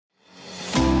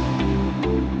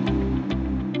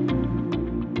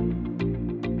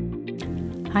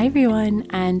Hi everyone,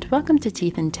 and welcome to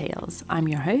Teeth and Tales. I'm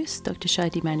your host, Dr.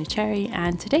 Shadi Manucheri,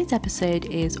 and today's episode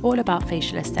is all about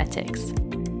facial aesthetics.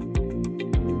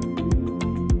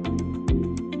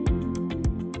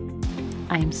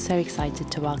 I am so excited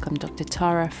to welcome Dr.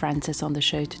 Tara Francis on the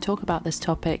show to talk about this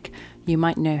topic. You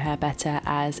might know her better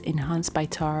as Enhanced by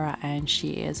Tara, and she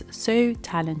is so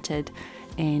talented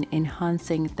in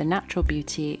enhancing the natural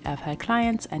beauty of her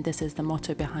clients, and this is the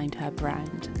motto behind her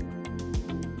brand.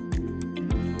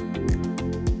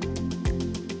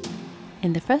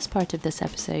 In the first part of this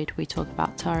episode, we talk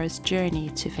about Tara's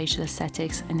journey to facial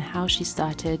aesthetics and how she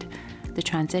started the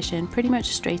transition pretty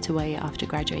much straight away after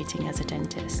graduating as a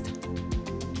dentist.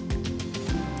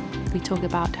 We talk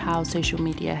about how social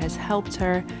media has helped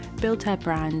her build her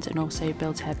brand and also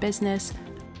build her business.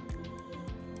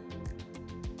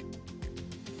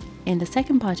 In the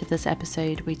second part of this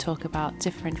episode, we talk about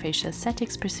different facial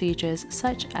aesthetics procedures,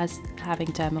 such as having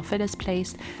dermal fillers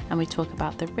placed, and we talk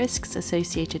about the risks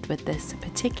associated with this,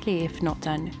 particularly if not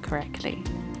done correctly.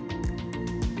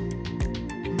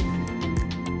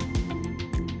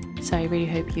 So I really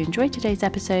hope you enjoyed today's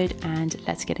episode, and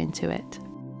let's get into it.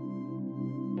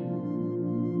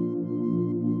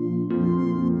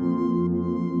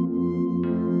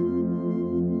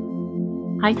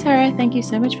 Hi Tara, thank you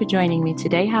so much for joining me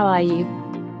today. How are you?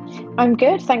 I'm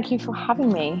good, thank you for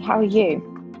having me. How are you?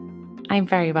 I'm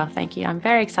very well, thank you. I'm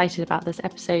very excited about this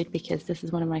episode because this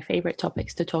is one of my favorite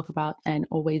topics to talk about and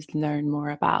always learn more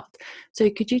about.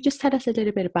 So could you just tell us a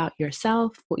little bit about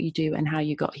yourself, what you do and how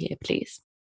you got here, please?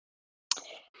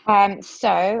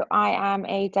 So I am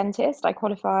a dentist. I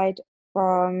qualified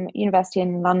from university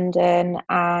in London,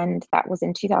 and that was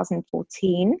in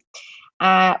 2014.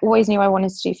 Always knew I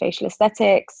wanted to do facial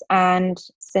aesthetics, and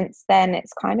since then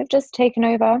it's kind of just taken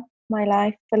over my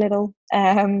life a little.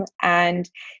 And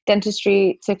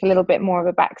dentistry took a little bit more of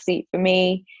a backseat for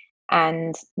me,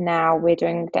 and now we're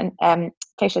doing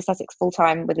facial aesthetics full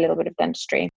time with a little bit of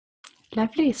dentistry.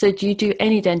 Lovely. So do you do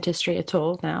any dentistry at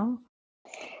all now?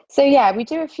 So yeah, we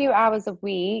do a few hours a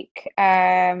week,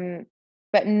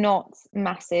 but not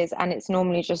masses, and it's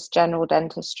normally just general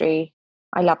dentistry.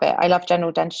 I love it. I love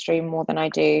general dentistry more than I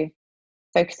do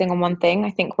focusing on one thing.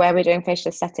 I think where we're doing facial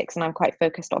aesthetics and I'm quite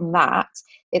focused on that,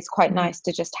 it's quite nice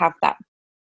to just have that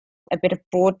a bit of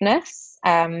broadness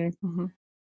when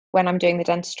I'm doing the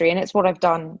dentistry, and it's what I've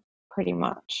done pretty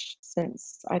much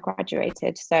since I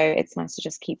graduated. So it's nice to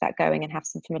just keep that going and have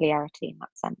some familiarity in that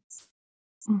sense.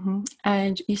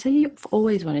 And you say you've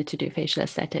always wanted to do facial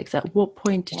aesthetics. At what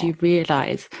point did you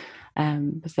realize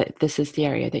that this is the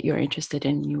area that you're interested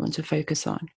in and you want to focus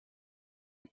on?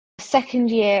 Second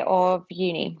year of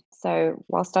uni. So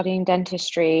while studying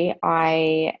dentistry,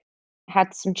 I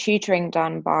had some tutoring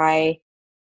done by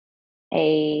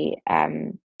a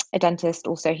dentist.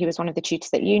 Also, he was one of the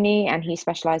tutors at uni, and he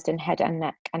specialised in head and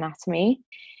neck anatomy.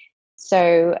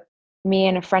 So me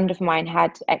and a friend of mine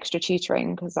had extra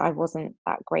tutoring because I wasn't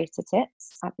that great at it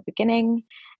at the beginning,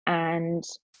 and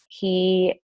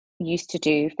he used to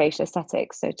do facial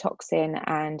aesthetics, so toxin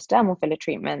and dermal filler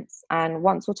treatments. And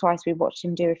once or twice we watched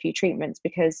him do a few treatments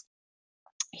because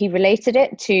he related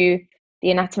it to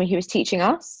the anatomy he was teaching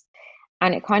us,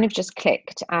 and it kind of just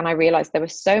clicked, and I realized there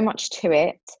was so much to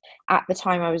it. At the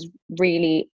time I was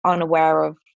really unaware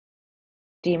of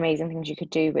the amazing things you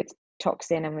could do with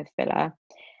toxin and with filler,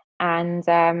 and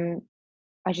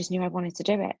I just knew I wanted to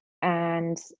do it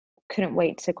and couldn't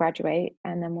wait to graduate.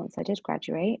 And then once I did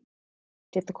graduate,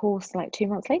 did the course like 2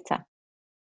 months later.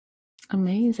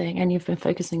 Amazing. And you've been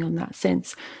focusing on that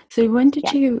since. So when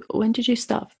did you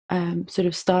start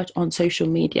start on social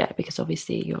media? Because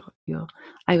obviously you're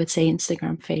I would say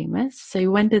Instagram famous. So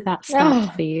when did that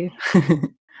start for you?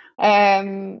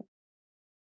 um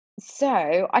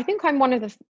so I think I'm one of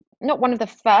the not one of the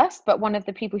first, but one of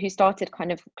the people who started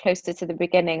kind of closer to the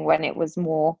beginning when it was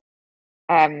more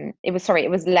it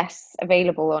was less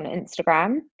available on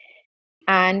Instagram.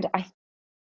 And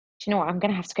do you know what, I'm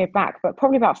gonna have to go back, but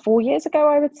probably about 4 years ago,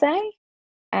 I would say.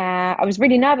 I was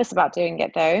really nervous about doing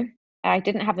it though. I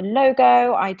didn't have a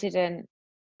logo, I didn't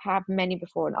have many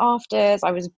before and afters.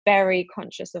 I was very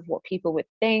conscious of what people would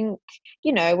think.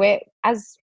 You know, we're,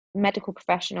 as medical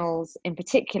professionals in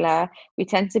particular, we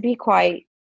tend to be quite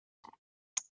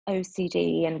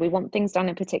OCD and we want things done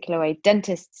in a particular way,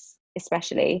 dentists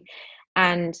especially.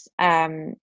 And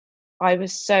I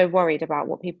was so worried about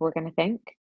what people were going to think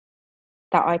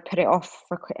that I put it off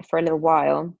for a little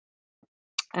while.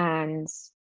 And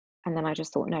then I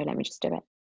just thought, no, let me just do it.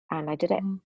 And I did it.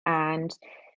 And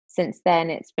since then,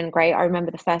 it's been great. I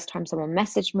remember the first time someone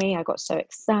messaged me, I got so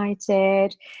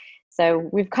excited. So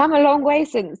we've come a long way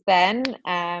since then.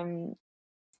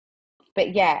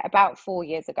 But yeah, about 4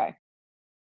 years ago.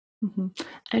 hmm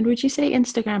And would you say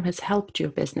Instagram has helped your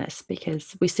business?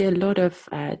 Because we see a lot of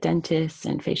dentists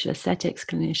and facial aesthetics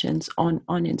clinicians on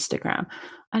Instagram,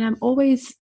 and I'm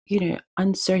always,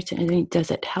 uncertain. I mean,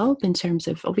 does it help in terms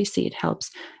of, obviously it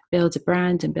helps build a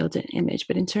brand and build an image,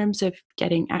 but in terms of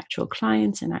getting actual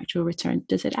clients and actual return,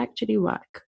 does it actually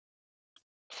work?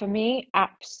 For me,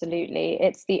 absolutely.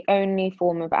 It's the only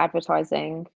form of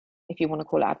advertising, if you want to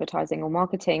call it advertising or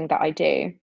marketing, that I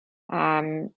do.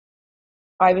 Um,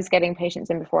 I was getting patients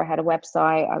in before I had a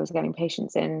website. I was getting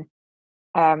patients in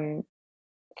um,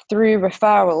 through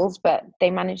referrals, but they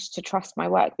managed to trust my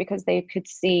work because they could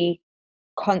see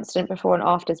constant before and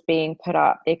afters being put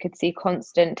up. They could see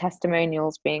constant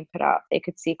testimonials being put up. They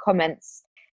could see comments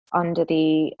under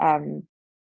the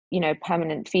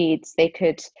permanent feeds. They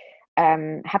could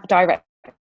have direct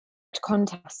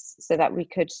contacts so that we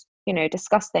could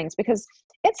discuss things, because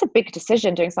it's a big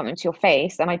decision doing something to your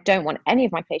face, and I don't want any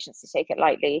of my patients to take it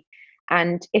lightly.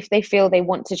 And if they feel they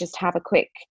want to just have a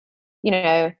quick, you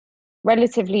know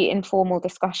relatively informal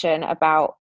discussion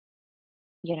about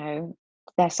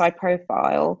their side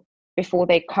profile before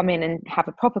they come in and have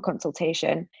a proper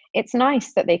consultation, it's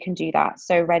nice that they can do that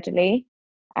so readily.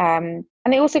 And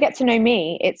they also get to know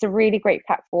me. It's a really great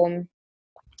platform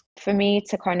for me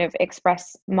to kind of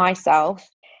express myself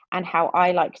and how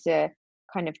I like to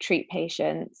kind of treat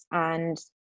patients, and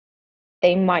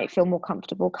they might feel more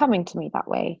comfortable coming to me that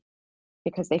way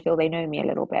because they feel they know me a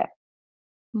little bit.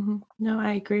 No,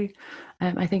 I agree.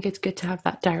 I think it's good to have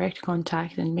that direct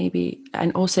contact, and maybe,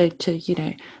 and also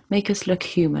to, make us look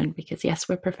human, because yes,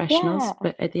 we're Yeah. professionals,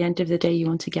 but at the end of the day, you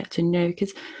want to get to know,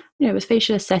 because, with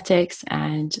facial aesthetics,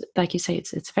 and like you say,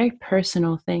 it's a very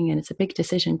personal thing, and it's a big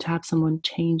decision to have someone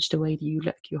change the way that you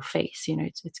look, your face.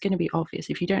 It's going to be obvious.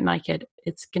 If you don't like it,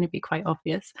 it's going to be quite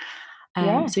obvious. So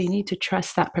you Yes. need to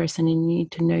trust that person and you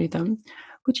need to know them.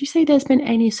 Would you say there's been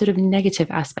any sort of negative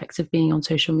aspects of being on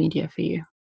social media for you?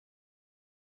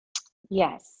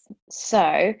 Yes.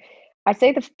 So I'd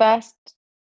say the first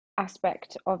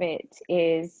aspect of it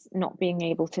is not being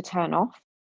able to turn off.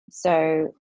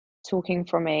 So, talking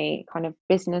from a kind of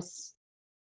business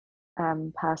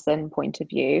person point of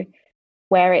view,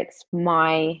 where it's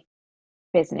my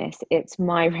business, it's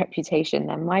my reputation,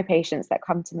 they're my patients that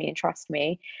come to me and trust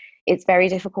me, it's very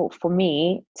difficult for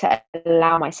me to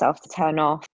allow myself to turn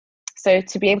off. So,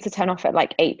 to be able to turn off at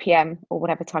like 8 p.m. or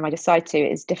whatever time I decide to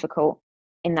is difficult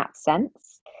in that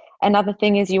sense. Another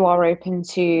thing is you are open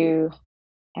to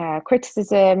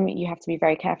criticism. You have to be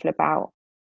very careful about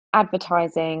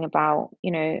advertising, about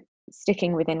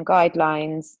sticking within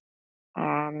guidelines.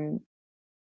 Um,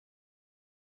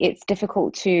 it's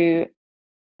difficult to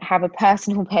have a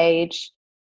personal page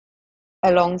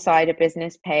alongside a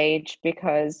business page,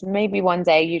 because maybe one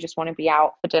day you just want to be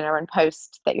out for dinner and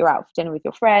post that you're out for dinner with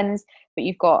your friends, but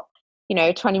you've got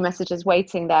 20 messages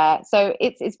waiting there. So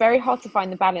it's very hard to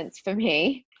find the balance for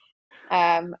me.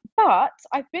 But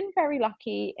I've been very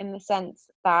lucky in the sense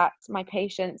that my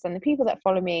patients and the people that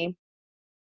follow me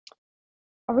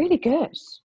are really good.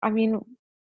 I mean,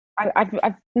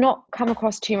 I've not come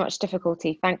across too much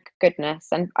difficulty, thank goodness.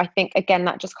 And I think, again,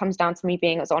 that just comes down to me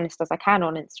being as honest as I can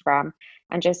on Instagram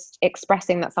and just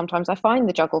expressing that sometimes I find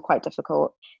the juggle quite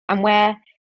difficult. And where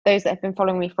those that have been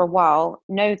following me for a while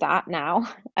know that now,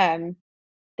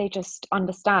 they just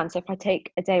understand. So if I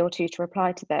take a day or two to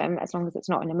reply to them, as long as it's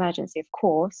not an emergency, of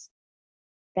course,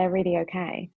 they're really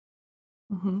okay.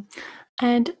 hmm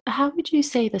And how would you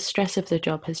say the stress of the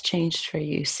job has changed for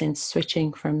you since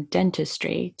switching from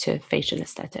dentistry to facial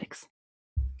aesthetics?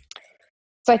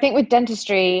 So I think with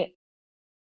dentistry,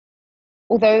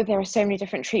 although there are so many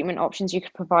different treatment options you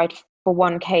could provide for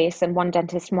one case, and one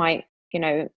dentist might,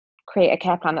 create a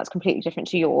care plan that's completely different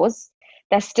to yours,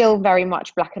 they're still very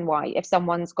much black and white. If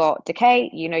someone's got decay,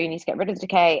 you need to get rid of the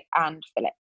decay and fill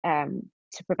it,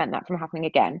 to prevent that from happening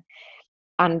again,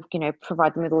 and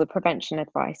provide them with all the prevention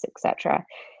advice, etc.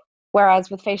 Whereas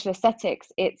with facial aesthetics,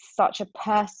 it's such a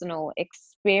personal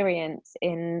experience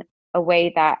in a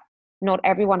way that not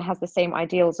everyone has the same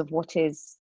ideals of what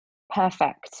is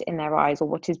perfect in their eyes, or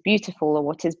what is beautiful, or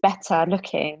what is better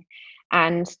looking.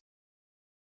 And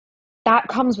that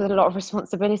comes with a lot of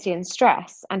responsibility and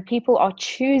stress. And people are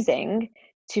choosing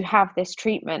to have this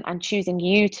treatment and choosing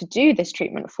you to do this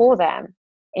treatment for them.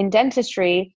 In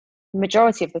dentistry,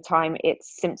 majority of the time,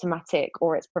 it's symptomatic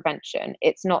or it's prevention.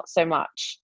 It's not so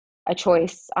much a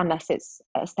choice unless it's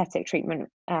aesthetic treatment,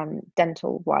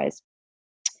 dental wise.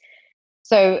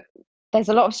 So there's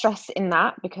a lot of stress in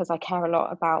that, because I care a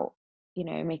lot about,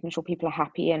 making sure people are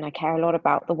happy, and I care a lot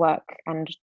about the work and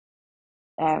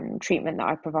treatment that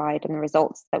I provide and the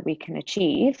results that we can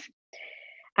achieve.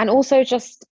 And also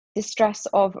just the stress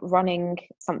of running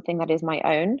something that is my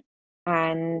own.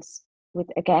 And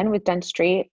with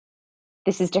dentistry,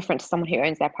 this is different to someone who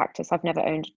owns their practice. I've never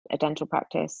owned a dental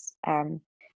practice.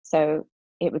 So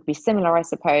it would be similar, I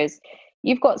suppose.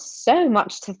 You've got so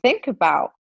much to think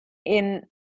about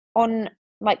on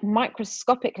like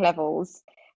microscopic levels.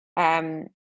 So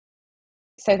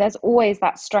there's always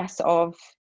that stress of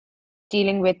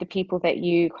dealing with the people that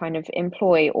you kind of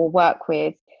employ or work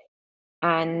with,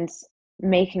 and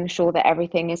making sure that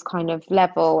everything is kind of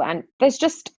level. And there's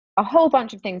just a whole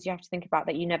bunch of things you have to think about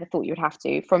that you never thought you would have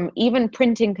to, from even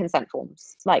printing consent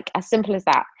forms, like as simple as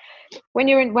that. When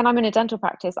I'm in a dental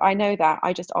practice, I know that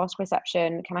I just ask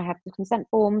reception, can I have the consent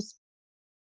forms?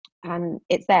 And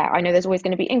it's there. I know there's always going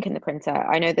to be ink in the printer.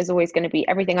 I know there's always going to be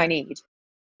everything I need,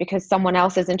 because someone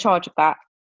else is in charge of that.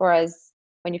 Whereas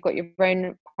when you've got your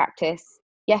own practice,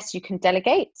 yes, you can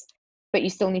delegate, but you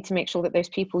still need to make sure that those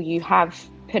people you have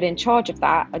put in charge of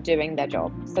that are doing their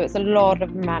job. So it's a lot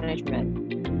of management.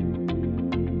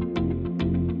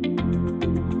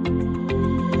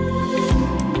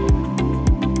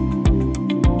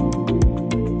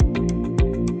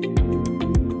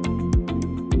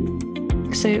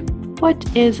 So,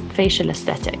 what is facial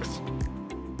aesthetics?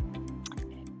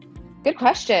 Good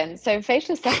question. So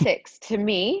facial aesthetics, to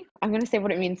me, I'm going to say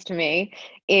what it means to me,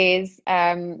 is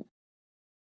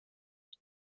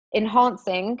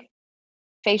enhancing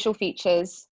facial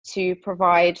features to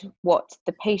provide what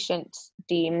the patient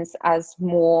deems as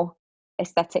more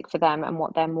aesthetic for them and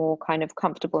what they're more kind of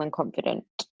comfortable and confident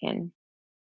in.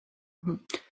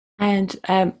 And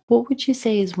what would you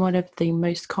say is one of the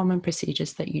most common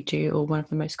procedures that you do, or one of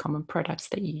the most common products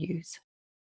that you use?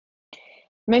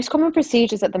 Most common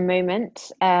procedures at the moment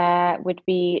would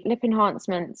be lip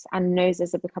enhancements, and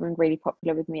noses are becoming really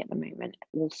popular with me at the moment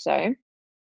also.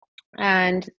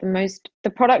 And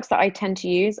the products that I tend to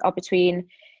use are between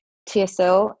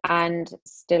Teosil and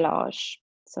Stillage.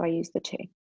 So I use the two.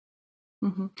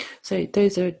 Mm-hmm. So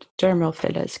those are dermal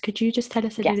fillers. Could you just tell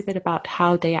us a little bit about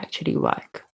how they actually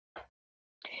work?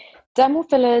 Dermal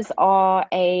fillers are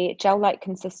a gel-like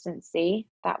consistency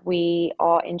that we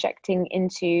are injecting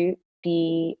into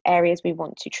the areas we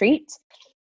want to treat.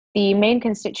 The main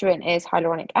constituent is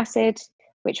hyaluronic acid,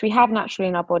 which we have naturally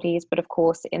in our bodies, but of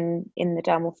course in the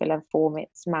dermal filler form,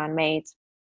 it's man-made.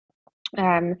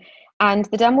 And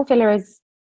the dermal filler's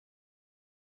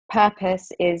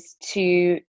purpose is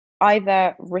to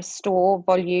either restore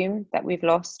volume that we've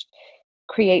lost,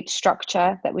 create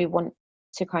structure that we want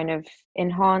to kind of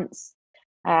enhance.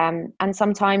 And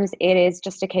sometimes it is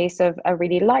just a case of a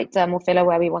really light dermal filler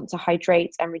where we want to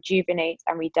hydrate and rejuvenate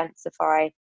and redensify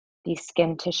the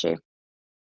skin tissue.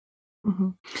 Mm-hmm.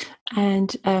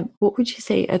 And what would you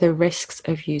say are the risks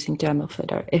of using dermal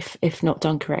filler if not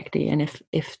done correctly, and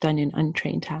if done in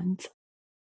untrained hands?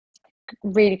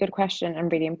 Really good question,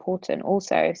 and really important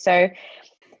also. So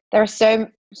there are so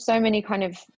many kind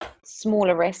of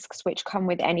smaller risks which come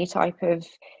with any type of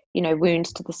wound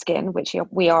to the skin, which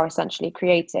we are essentially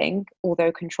creating,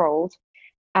 although controlled.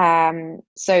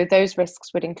 So those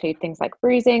risks would include things like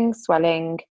bruising,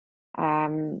 swelling,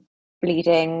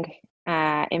 bleeding,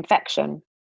 infection.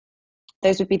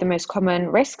 Those would be the most common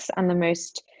risks, and the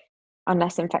most,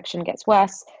 unless infection gets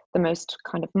worse, the most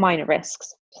kind of minor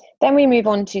risks. Then we move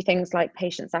on to things like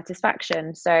patient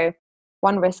satisfaction. So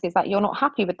one risk is that you're not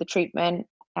happy with the treatment,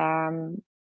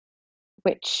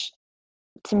 which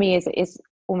to me is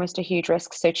almost a huge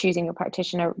risk. So choosing your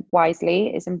practitioner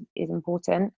wisely is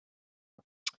important.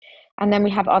 And then we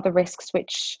have other risks,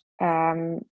 which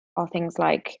are things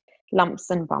like lumps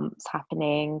and bumps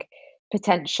happening,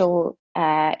 potential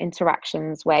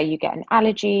interactions where you get an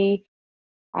allergy,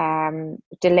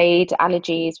 delayed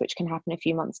allergies, which can happen a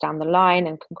few months down the line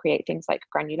and can create things like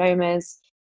granulomas.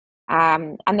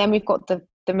 And then we've got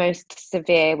the most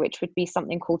severe, which would be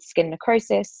something called skin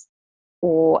necrosis,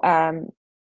 or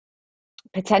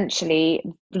potentially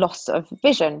loss of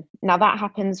vision. Now that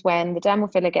happens when the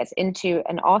dermal filler gets into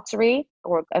an artery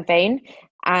or a vein,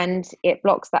 and it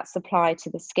blocks that supply to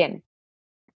the skin.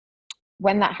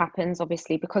 When that happens,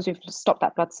 obviously, because we've stopped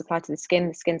that blood supply to the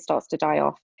skin starts to die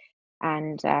off,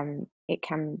 and it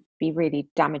can be really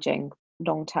damaging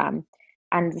long term.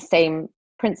 And the same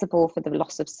principle for the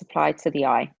loss of supply to the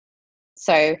eye.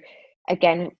 So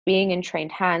again, being in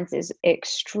trained hands is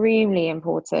extremely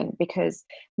important, because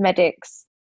medics,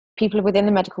 people within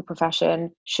the medical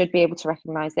profession, should be able to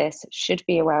recognize this, should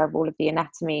be aware of all of the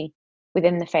anatomy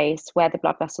within the face, where the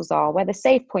blood vessels are, where the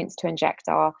safe points to inject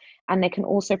are, and they can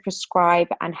also prescribe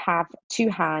and have to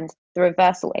hand the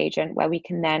reversal agent, where we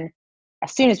can then,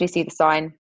 as soon as we see the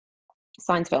signs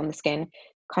of it on the skin,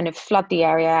 kind of flood the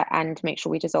area and make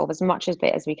sure we dissolve as much of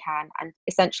it as we can and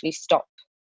essentially stop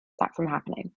that from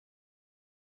happening.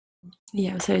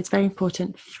 Yeah, so it's very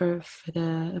important for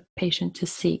the patient to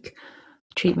seek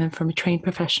treatment from a trained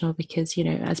professional because, you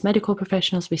know, as medical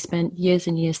professionals, we spent years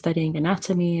and years studying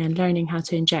anatomy and learning how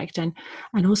to inject and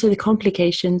also the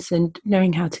complications and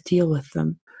knowing how to deal with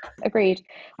them. Agreed.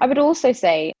 I would also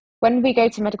say when we go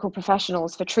to medical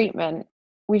professionals for treatment,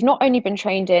 we've not only been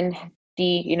trained in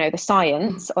the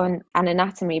science on and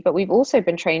anatomy, but we've also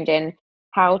been trained in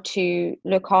how to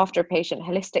look after a patient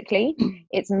holistically.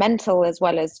 It's mental as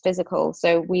well as physical.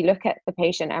 So we look at the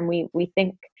patient and we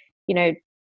think, you know,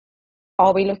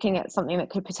 are we looking at something that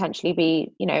could potentially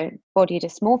be, you know, body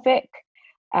dysmorphic?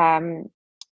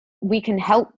 We can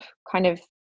help kind of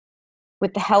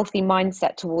with the healthy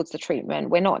mindset towards the treatment.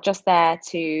 We're not just there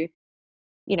to,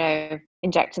 you know,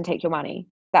 inject and take your money.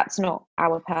 That's not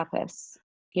our purpose,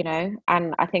 you know.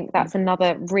 And I think that's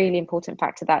another really important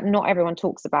factor that not everyone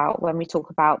talks about when we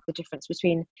talk about the difference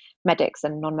between medics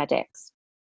and non-medics.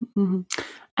 Mm-hmm.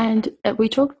 And we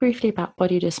talked briefly about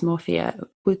body dysmorphia.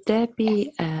 Would there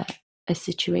be a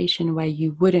situation where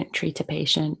you wouldn't treat a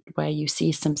patient where you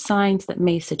see some signs that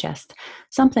may suggest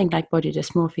something like body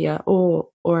dysmorphia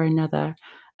or another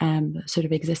sort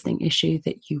of existing issue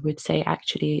that you would say,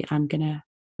 actually, I'm going to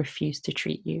refuse to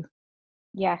treat you?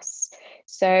 Yes.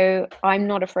 So I'm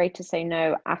not afraid to say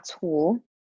no at all.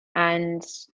 And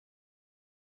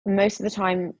most of the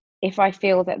time, if I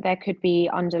feel that there could be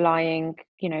underlying,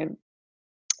 you know,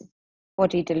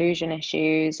 body delusion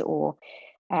issues or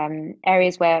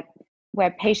areas where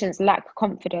patients lack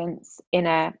confidence in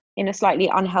a slightly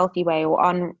unhealthy way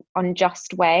or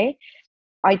unjust way,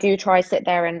 I do try sit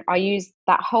there and I use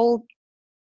that whole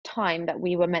time that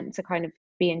we were meant to kind of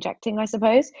be injecting, I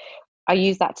suppose. I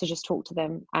use that to just talk to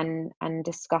them and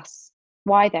discuss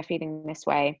why they're feeling this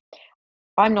way.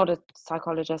 I'm not a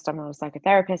psychologist, I'm not a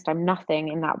psychotherapist, I'm nothing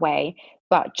in that way.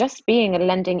 But just being a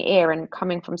lending ear and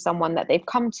coming from someone that they've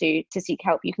come to seek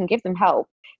help, you can give them help,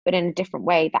 but in a different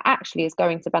way that actually is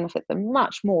going to benefit them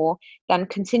much more than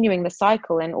continuing the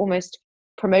cycle and almost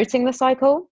promoting the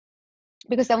cycle,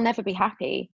 because they'll never be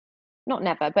happy. Not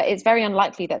never, but it's very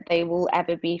unlikely that they will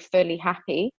ever be fully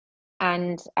happy.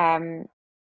 And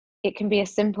it can be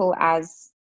as simple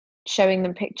as showing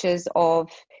them pictures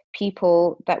of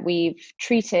people that we've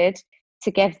treated to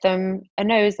give them a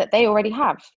nose that they already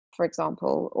have, for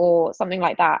example, or something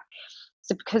like that.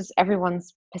 So because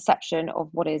everyone's perception of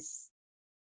what is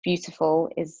beautiful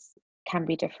can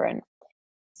be different.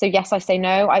 So yes, I say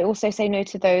no. I also say no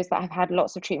to those that have had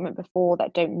lots of treatment before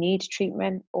that don't need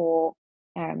treatment, or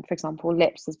for example,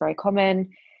 lips is very common,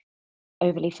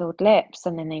 overly filled lips,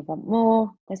 and then they want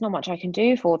more. There's not much I can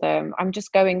do for them. I'm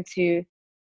just going to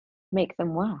make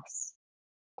them worse.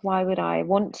 Why would I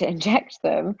want to inject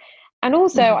them? And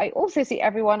also, I also see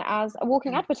everyone as a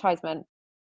walking advertisement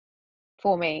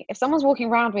for me. If someone's walking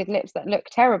around with lips that look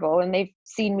terrible and they've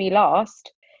seen me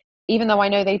last, even though I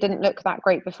know they didn't look that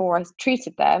great before I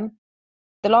treated them,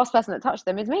 the last person that touched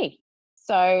them is me.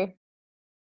 So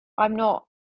I'm not,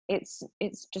 it's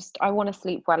just, I want to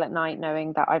sleep well at night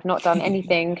knowing that I've not done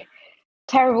anything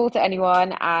terrible to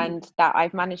anyone and that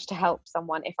I've managed to help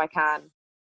someone if I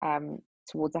can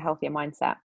towards a healthier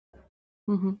mindset.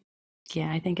 Mm-hmm.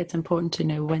 Yeah, I think it's important to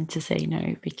know when to say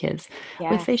no, because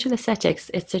with Yes. facial aesthetics,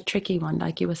 it's a tricky one.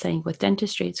 Like you were saying, with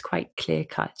dentistry, it's quite clear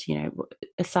cut. You know,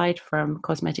 aside from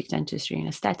cosmetic dentistry and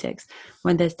aesthetics,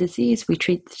 when there's disease, we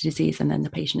treat the disease and then the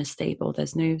patient is stable.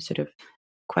 There's no sort of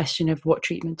question of what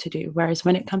treatment to do. Whereas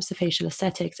when it comes to facial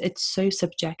aesthetics, it's so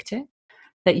subjective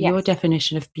that your Yes.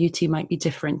 definition of beauty might be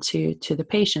different to the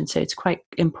patient. So it's quite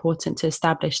important to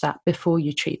establish that before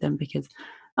you treat them, because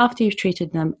after you've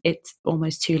treated them, it's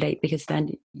almost too late, because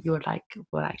then you're like,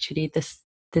 well, actually,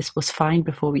 this was fine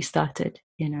before we started,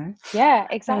 you know? Yeah,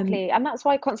 exactly. And that's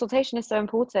why consultation is so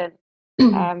important,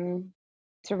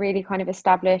 to really kind of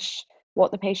establish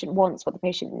what the patient wants, what the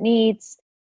patient needs,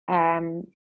 um,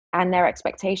 and their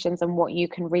expectations and what you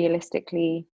can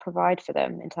realistically provide for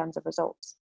them in terms of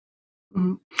results.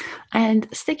 Mm. And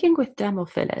sticking with dermal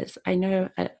fillers, I know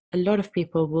a lot of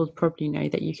people will probably know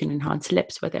that you can enhance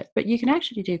lips with it, but you can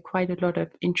actually do quite a lot of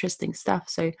interesting stuff.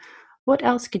 So, what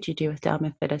else could you do with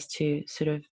dermal fillers to sort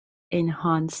of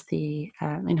enhance the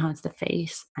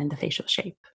face and the facial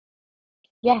shape?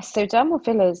 Yes, so dermal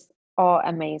fillers are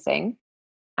amazing.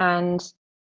 And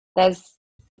there's,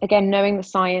 again, knowing the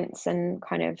science and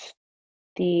kind of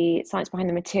the science behind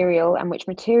the material and which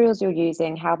materials you're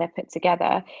using, how they're put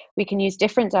together, we can use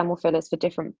different dermal fillers for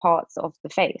different parts of the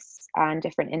face and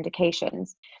different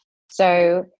indications.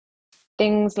 So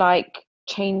things like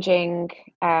changing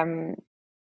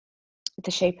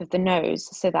the shape of the nose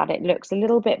so that it looks a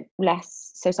little bit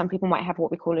less. So some people might have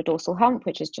what we call a dorsal hump,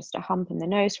 which is just a hump in the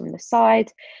nose from the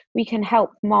side. We can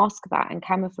help mask that and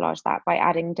camouflage that by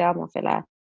adding dermal filler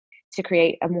to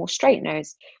create a more straight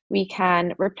nose. We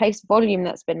can replace volume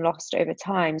that's been lost over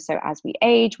time. So as we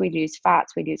age, we lose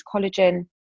fats, we lose collagen,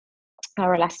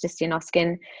 our elasticity in our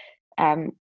skin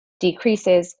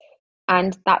decreases,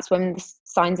 and that's when the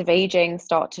signs of aging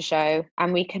start to show,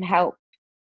 and we can help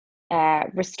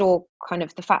restore kind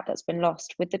of the fat that's been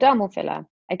lost with the dermal filler.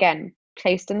 Again,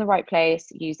 placed in the right place,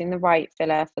 using the right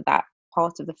filler for that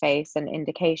part of the face and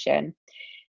indication.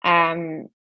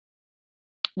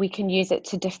 We can use it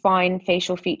to define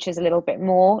facial features a little bit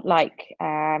more, like,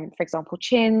 for example,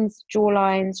 chins,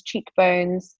 jawlines,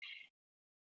 cheekbones.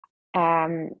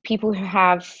 People who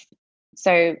have,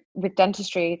 so with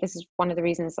dentistry, this is one of the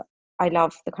reasons I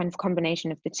love the kind of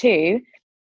combination of the two.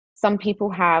 Some people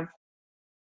have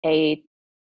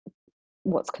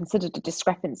what's considered a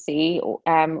discrepancy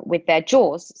with their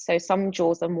jaws. So some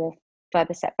jaws are more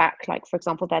further set back, like, for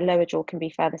example, their lower jaw can be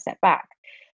further set back.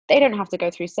 They don't have to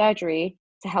go through surgery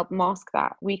to help mask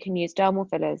that. We can use dermal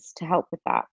fillers to help with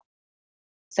that.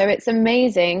 So it's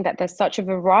amazing that there's such a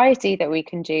variety that we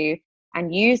can do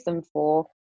and use them for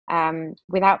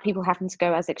without people having to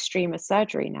go as extreme as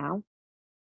surgery now.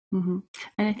 Mm-hmm.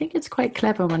 And I think it's quite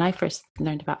clever. When I first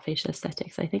learned about facial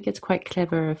aesthetics, I think it's quite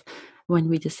clever of when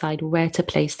we decide where to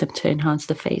place them to enhance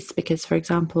the face. Because, for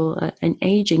example, an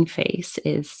aging face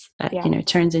is,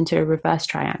 turns into a reverse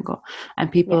triangle,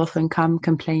 and people often come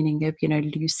complaining of,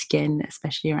 loose skin,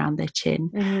 especially around their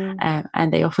chin,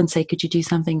 and they often say, "Could you do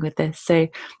something with this?" So,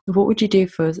 what would you do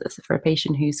for a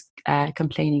patient who's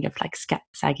complaining of like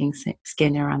sagging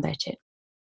skin around their chin?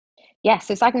 Yes,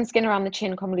 so sagging skin around the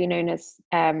chin, commonly known as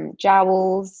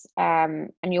jowls,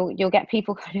 and you'll get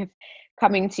people kind of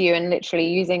coming to you and literally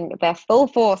using their full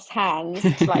force hands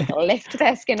to like lift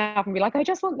their skin up and be like, "I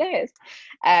just want this,"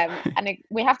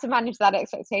 we have to manage that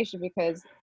expectation because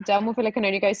dermal filler can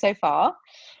only go so far.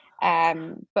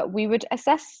 But we would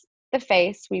assess the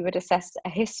face. We would assess a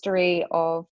history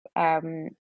of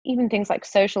even things like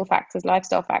social factors,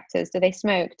 lifestyle factors. Do they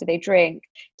smoke? Do they drink?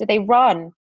 Do they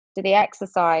run? Do they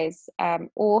exercise?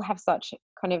 All have such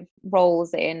kind of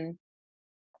roles in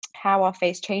how our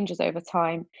face changes over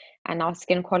time and our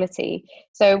skin quality.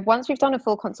 So once we've done a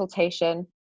full consultation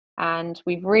and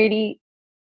we've really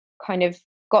kind of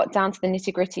got down to the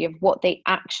nitty-gritty of what they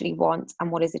actually want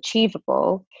and what is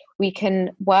achievable, we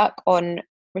can work on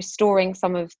restoring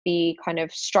some of the kind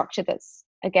of structure that's,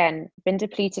 again, been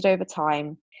depleted over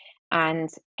time, and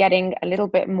getting a little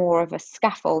bit more of a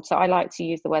scaffold. So I like to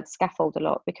use the word scaffold a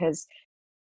lot, because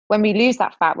when we lose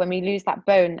that fat, when we lose that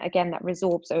bone, again, that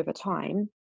resorbs over time,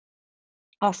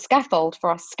 our scaffold for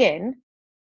our skin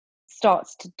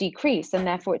starts to decrease, and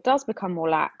therefore it does become more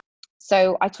lax.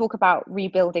 So I talk about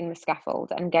rebuilding the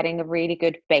scaffold and getting a really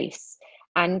good base.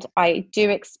 And I do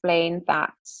explain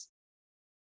that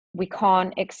we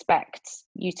can't expect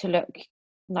you to look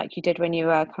like you did when you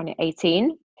were kind of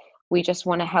 18. We just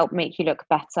want to help make you look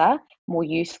better, more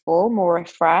youthful, more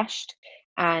refreshed.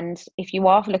 And if you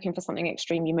are looking for something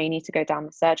extreme, you may need to go down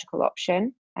the surgical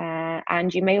option.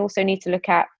 And you may also need to look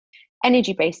at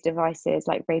energy-based devices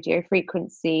like radio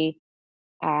frequency,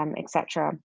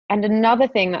 etc. And another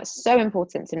thing that's so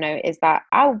important to note is that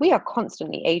we are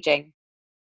constantly aging.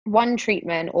 One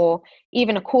treatment or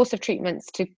even a course of treatments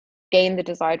to gain the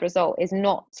desired result is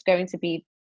not going to be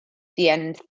the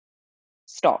end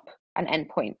stop, an end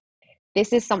point.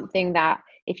 This is something that,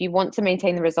 if you want to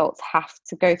maintain the results, have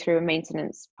to go through a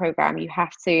maintenance program. You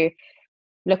have to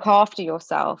look after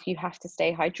yourself. You have to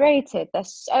stay hydrated.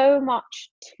 There's so much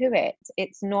to it.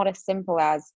 It's not as simple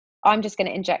as, I'm just going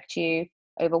to inject you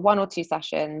over 1 or 2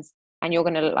 sessions and you're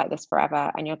going to look like this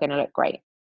forever and you're going to look great.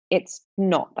 It's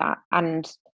not that. And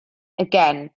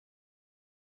again,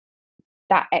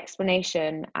 that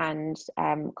explanation and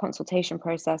consultation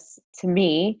process, to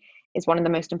me, is one of the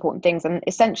most important things, and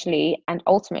essentially and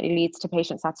ultimately leads to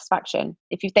patient satisfaction.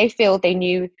 If they feel they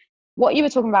knew what you were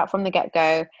talking about from the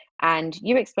get-go and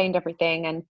you explained everything,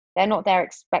 and they're not there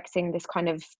expecting this kind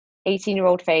of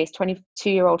 18-year-old face,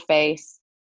 22-year-old face,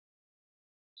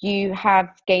 you have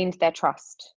gained their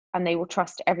trust, and they will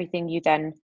trust everything you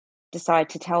then decide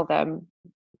to tell them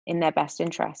in their best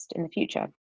interest in the future.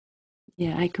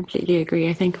 Yeah, I completely agree.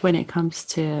 I think when it comes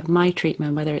to my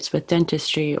treatment, whether it's with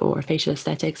dentistry or facial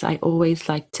aesthetics, I always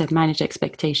like to manage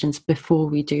expectations before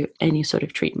we do any sort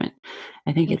of treatment.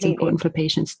 I think it's Completely. important for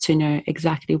patients to know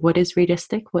exactly what is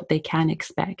realistic, what they can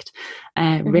expect,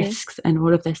 Hmm. risks, and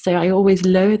all of this. So I always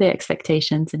lower the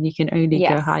expectations, and you can only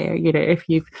go Yes. higher. If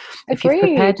you've prepared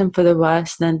Agreed. them for the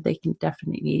worst, then they can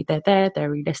definitely, they're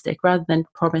realistic, rather than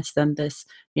promise them this,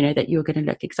 that you're going to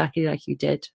look exactly like you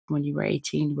did when you were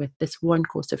 18 with this one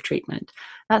course of treatment.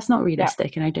 That's not Yeah,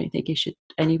 realistic, and I don't think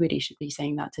anybody should be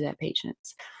saying that to their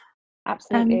patients. Um,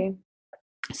 absolutely.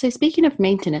 so speaking of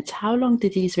maintenance, how long do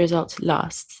these results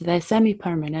last? So they're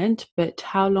semi-permanent, but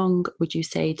how long would you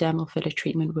say dermal filler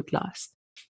treatment would last?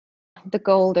 The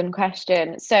golden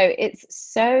question. So it's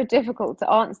so difficult to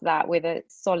answer that with a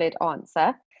solid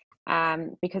answer,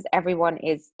 because everyone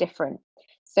is different.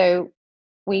 So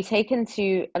we take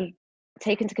into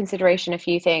consideration a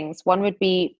few things. One would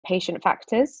be patient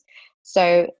factors.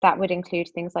 So that would include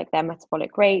things like their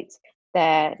metabolic rate,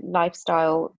 their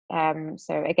lifestyle.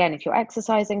 So again, if you're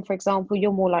exercising, for example,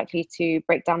 you're more likely to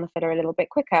break down the filler a little bit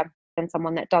quicker than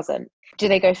someone that doesn't. Do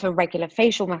they go for regular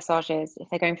facial massages? If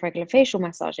they're going for regular facial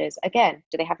massages, again,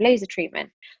 do they have laser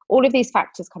treatment? All of these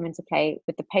factors come into play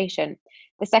with the patient.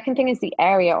 The second thing is the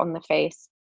area on the face.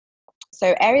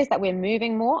 So areas that we're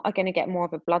moving more are going to get more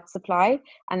of a blood supply,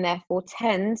 and therefore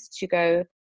tend to go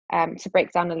to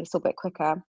break down a little bit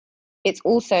quicker. It's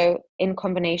also in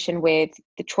combination with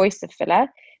the choice of filler,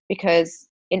 because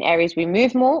in areas we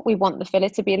move more, we want the filler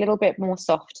to be a little bit more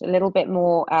soft, a little bit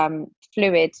more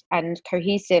fluid and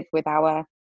cohesive with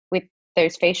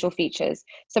those facial features.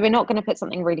 So we're not going to put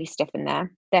something really stiff in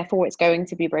there. Therefore, it's going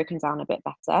to be broken down a bit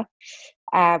better.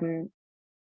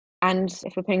 And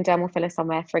if we're putting dermal filler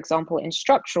somewhere, for example, in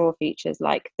structural features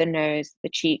like the nose, the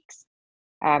cheeks,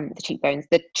 the cheekbones,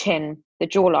 the chin, the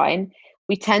jawline,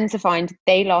 we tend to find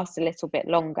they last a little bit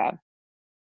longer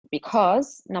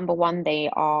because, number one, they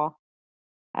are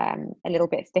a little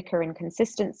bit thicker in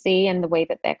consistency, and the way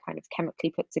that they're kind of chemically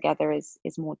put together is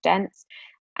more dense,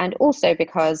 and also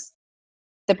because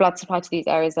the blood supply to these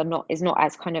areas is not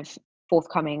as kind of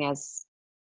forthcoming as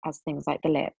things like the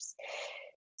lips.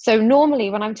 So normally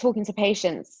when I'm talking to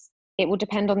patients, it will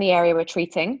depend on the area we're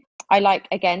treating. I like,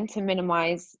 again, to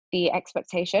minimize the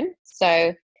expectation.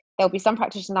 So there'll be some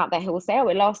practitioners out there who will say, oh,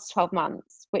 it lasts 12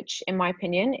 months, which in my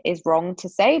opinion is wrong to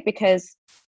say, because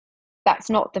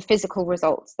that's not the physical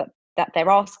results that they're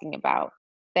asking about.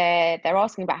 They're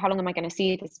asking about, how long am I going to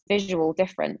see this visual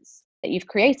difference that you've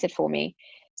created for me?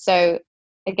 So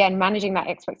again, managing that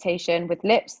expectation. With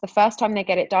lips, the first time they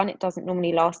get it done, it doesn't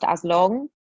normally last as long.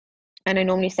 And I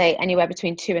normally say anywhere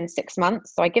between 2 and 6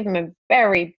 months. So I give them a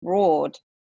very broad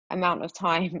amount of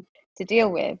time to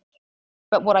deal with.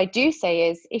 But what I do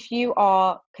say is, if you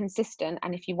are consistent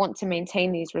and if you want to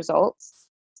maintain these results,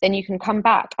 then you can come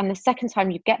back. And the second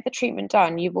time you get the treatment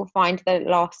done, you will find that it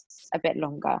lasts a bit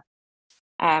longer.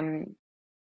 And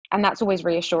that's always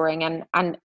reassuring.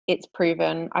 And it's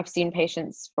proven. I've seen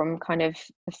patients from kind of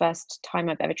the first time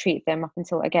I've ever treated them up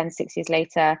until, again, 6 years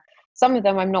later. Some of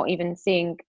them I'm not even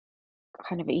seeing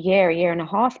kind of a year and a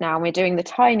half now, and we're doing the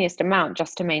tiniest amount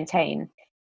just to maintain.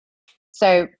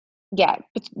 So yeah,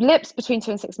 lips between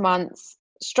 2 and 6 months.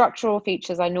 Structural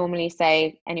features, I normally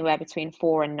say anywhere between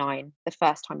 4 and 9 the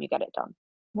first time you get it done.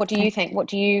 What do you think? What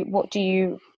do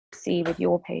you see with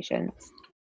your patients?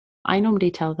 I normally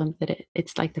tell them that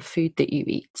it's like the food that you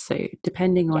eat. So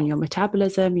depending on Yes. your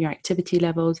metabolism, your activity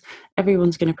levels,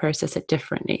 everyone's going to process it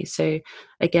differently. So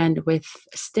again, with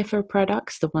stiffer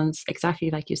products, the ones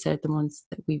exactly like you said, the ones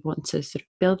that we want to sort of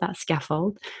build that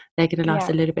scaffold, they're going to last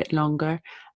Yeah. a little bit longer.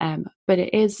 But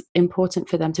it is important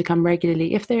for them to come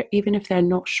regularly, even if they're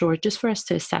not sure, just for us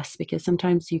to assess, because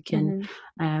sometimes you can,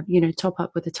 Hmm. top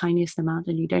up with the tiniest amount,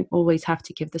 and you don't always have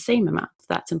to give the same amount.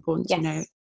 That's important to know.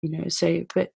 Yes. So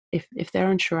but if they're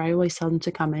unsure, I always tell them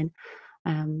to come in,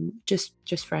 just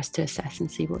for us to assess and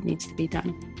see what needs to be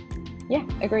done. Yeah,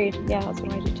 agreed. Yeah, that's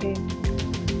what I do too.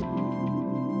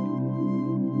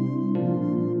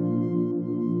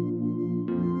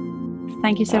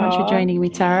 Thank you so much for Oh, joining me,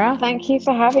 Tara. thank you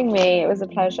for having me. It was a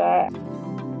pleasure.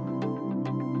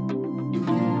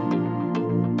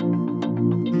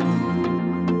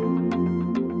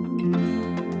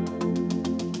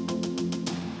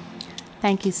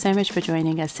 Thank you so much for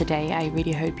joining us today. I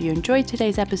really hope you enjoyed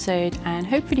today's episode and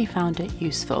hopefully found it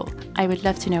useful. I would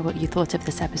love to know what you thought of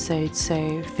this episode,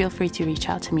 so feel free to reach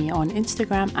out to me on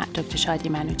Instagram at Dr.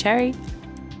 Shadia Manucherry.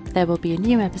 There will be a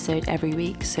new episode every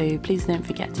week, so please don't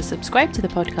forget to subscribe to the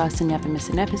podcast and never miss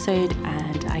an episode,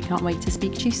 and I can't wait to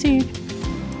speak to you soon.